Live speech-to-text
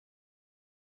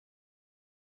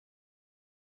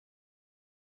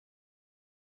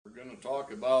We're going to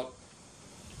talk about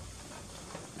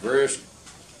various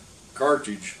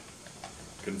cartridge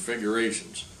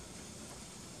configurations.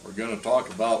 We're going to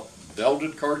talk about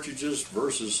belted cartridges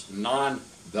versus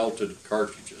non-belted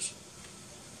cartridges.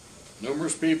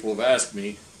 Numerous people have asked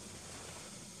me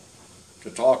to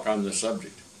talk on this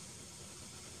subject.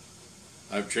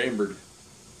 I've chambered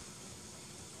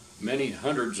many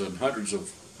hundreds and hundreds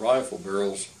of rifle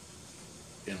barrels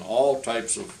in all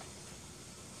types of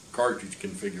cartridge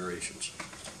configurations.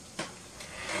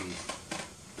 And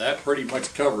that pretty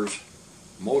much covers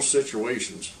most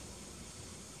situations,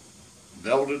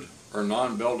 belted or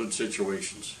non-belted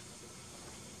situations.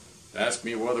 Ask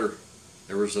me whether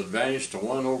there was an advantage to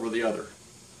one over the other.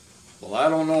 Well, I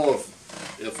don't know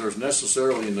if there's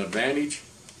necessarily an advantage.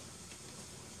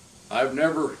 I've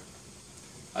never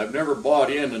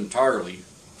bought in entirely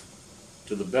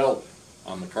to the belt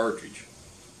on the cartridge.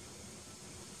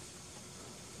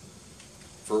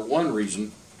 For one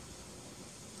reason,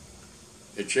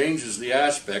 it changes the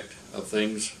aspect of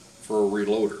things for a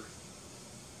reloader.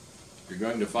 You're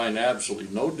going to find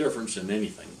absolutely no difference in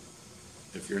anything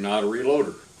if you're not a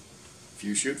reloader. If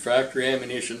you shoot factory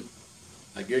ammunition,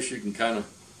 I guess you can kind of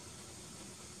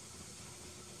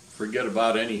forget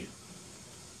about any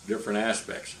different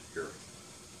aspects here.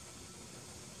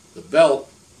 The belt,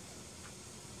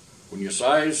 when you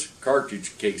size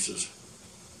cartridge cases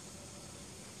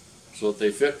so that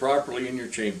they fit properly in your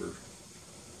chamber,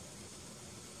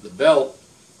 the belt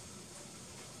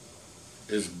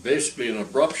is basically an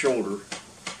abrupt shoulder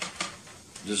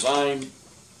designed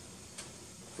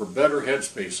for better head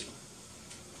spacing.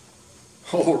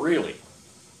 Oh, really?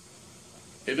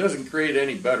 It doesn't create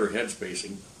any better head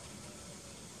spacing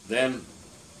than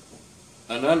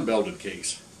an unbelted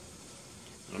case.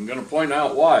 And I'm going to point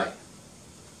out why.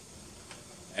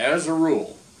 As a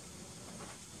rule,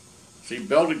 see,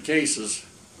 belted cases,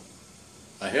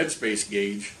 a headspace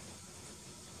gauge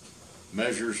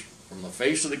measures from the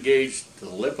face of the gauge to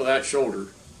the lip of that shoulder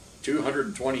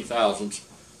 220 thousandths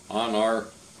on our,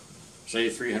 say,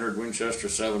 300 Winchester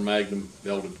 7 Magnum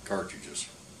belted cartridges.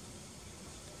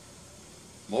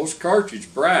 Most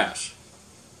cartridge brass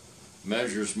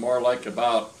measures more like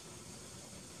about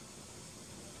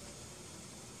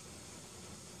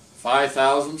 5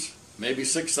 thousandths, maybe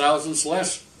 6 thousandths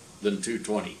less than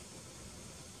 220.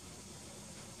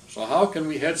 So how can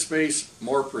we headspace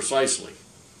more precisely?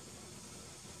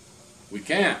 We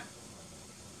can't,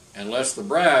 unless the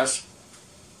brass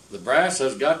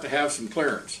has got to have some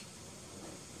clearance.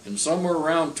 And somewhere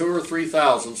around 2 or 3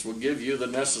 thousandths will give you the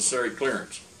necessary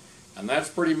clearance. And that's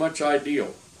pretty much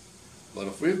ideal. But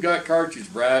if we've got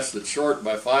cartridge brass that's short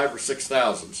by 5 or 6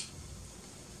 thousandths,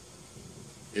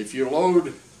 if you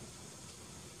load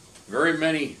very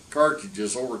many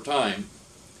cartridges over time,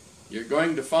 you're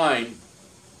going to find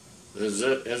as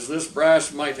this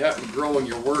brass might happen to grow and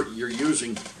you're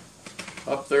using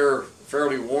up there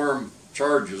fairly warm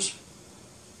charges,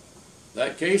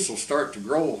 that case will start to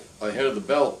grow ahead of the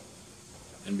belt.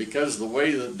 And because the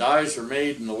way the dies are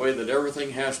made and the way that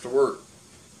everything has to work,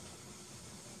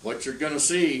 what you're going to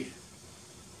see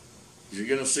is you're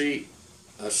going to see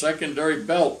a secondary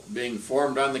belt being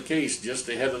formed on the case just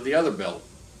ahead of the other belt.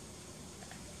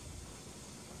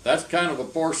 That's kind of a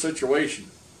poor situation.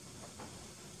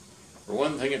 For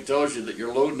one thing, it tells you that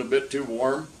you're loading a bit too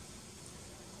warm.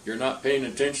 You're not paying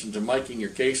attention to miking your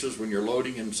cases when you're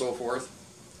loading and so forth.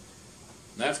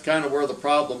 And that's kind of where the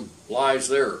problem lies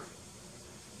there.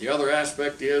 The other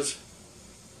aspect is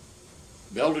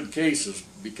belted cases,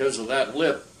 because of that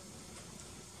lip,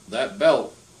 that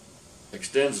belt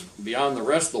extends beyond the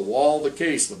rest of the wall of the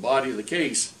case, the body of the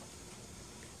case.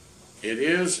 It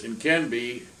is and can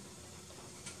be,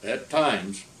 at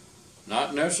times,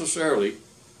 not necessarily,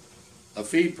 a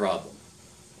feed problem.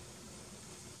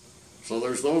 So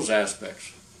there's those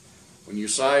aspects. When you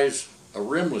size a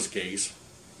rimless case,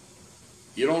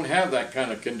 you don't have that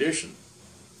kind of condition.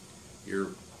 Your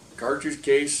cartridge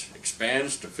case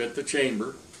expands to fit the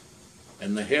chamber,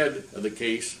 and the head of the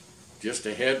case, just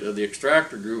ahead of the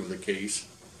extractor groove of the case,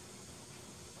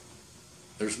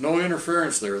 there's no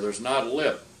interference there. There's not a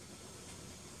lip.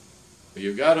 But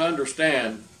you've got to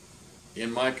understand,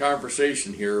 in my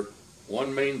conversation here,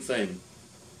 one main thing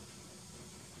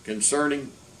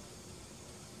concerning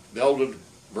belted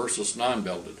versus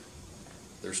non-belted.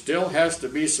 There still has to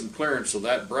be some clearance of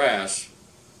that brass,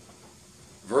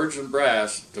 virgin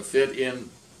brass, to fit in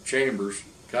chambers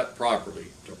cut properly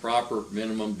to proper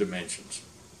minimum dimensions.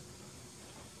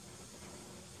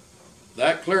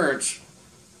 That clearance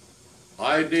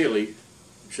ideally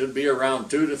should be around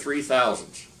 2 to 3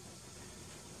 thousandths.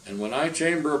 And when I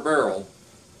chamber a barrel,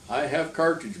 I have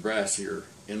cartridge brass here,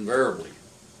 invariably,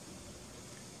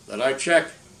 that I check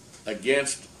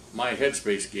against my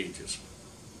headspace gauges.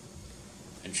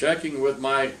 And checking with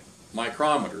my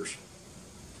micrometers,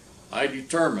 I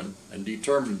determined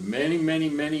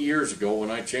many years ago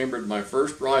when I chambered my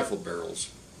first rifle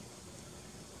barrels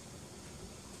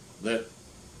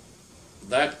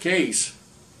that case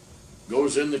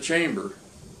goes in the chamber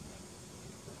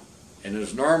and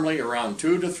is normally around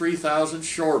 2,000 to 3,000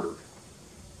 shorter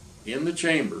in the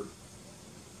chamber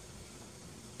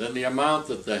than the amount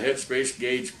that the headspace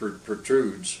gauge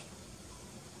protrudes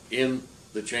in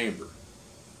the chamber.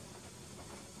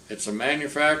 It's a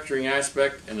manufacturing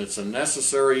aspect, and it's a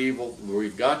necessary evil.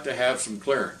 We've got to have some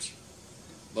clearance.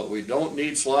 But we don't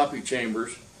need sloppy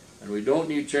chambers, and we don't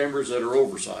need chambers that are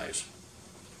oversized.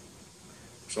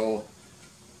 So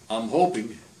I'm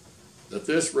hoping that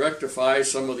this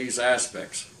rectifies some of these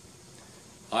aspects.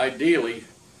 Ideally,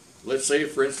 let's say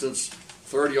for instance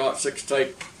 30-06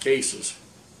 type cases.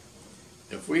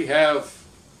 If we have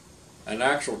an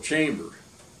actual chamber,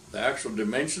 the actual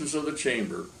dimensions of the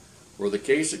chamber, where the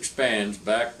case expands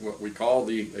back, what we call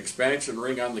the expansion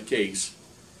ring on the case,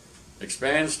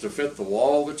 expands to fit the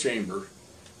wall of the chamber.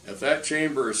 If that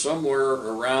chamber is somewhere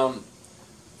around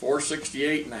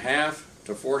 468.5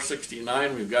 to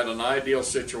 469, we've got an ideal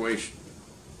situation.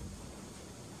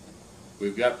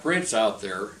 We've got prints out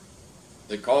there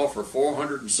that call for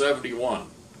 471.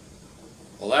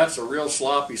 Well, that's a real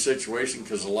sloppy situation,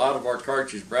 because a lot of our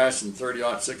cartridge brass in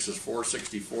 30-06 is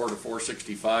 464 to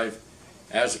 465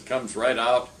 as it comes right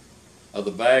out of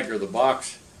the bag or the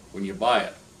box when you buy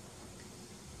it.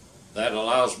 That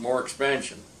allows more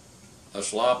expansion, a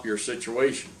sloppier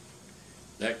situation.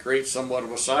 That creates somewhat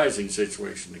of a sizing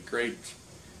situation. It creates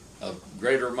a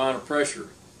greater amount of pressure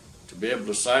to be able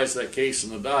to size that case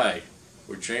in the die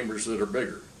with chambers that are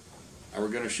bigger. Now we're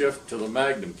going to shift to the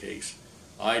Magnum case.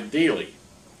 Ideally,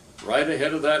 right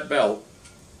ahead of that belt,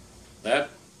 that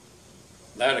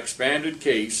expanded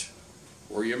case,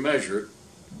 where you measure it,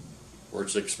 where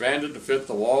it's expanded to fit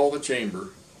the wall of the chamber,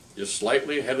 just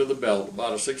slightly ahead of the belt,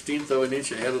 about 1/16 of an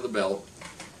inch ahead of the belt.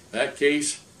 That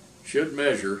case should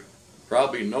measure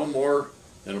probably no more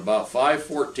than about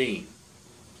 514.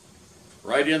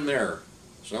 Right in there,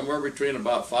 somewhere between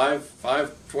about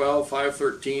 512,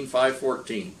 513,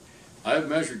 514. I've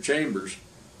measured chambers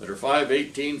that are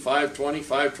 518, 520,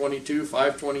 522,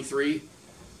 523,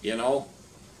 you know,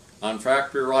 on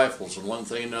factory rifles and one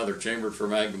thing and another, chambered for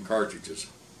Magnum cartridges.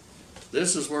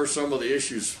 This is where some of the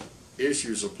issues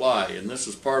apply, and this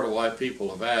is part of why people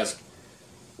have asked,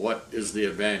 what is the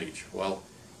advantage? Well,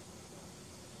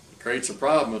 it creates a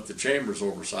problem if the chamber's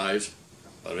oversized,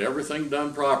 but everything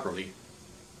done properly,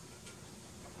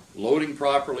 loading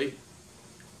properly,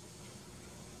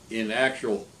 in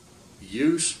actual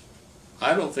use,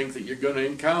 I don't think that you're going to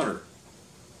encounter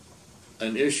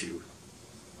an issue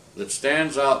that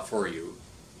stands out for you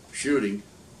shooting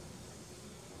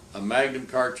a Magnum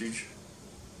cartridge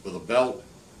with a belt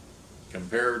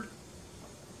compared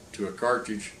to a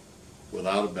cartridge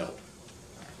without a belt.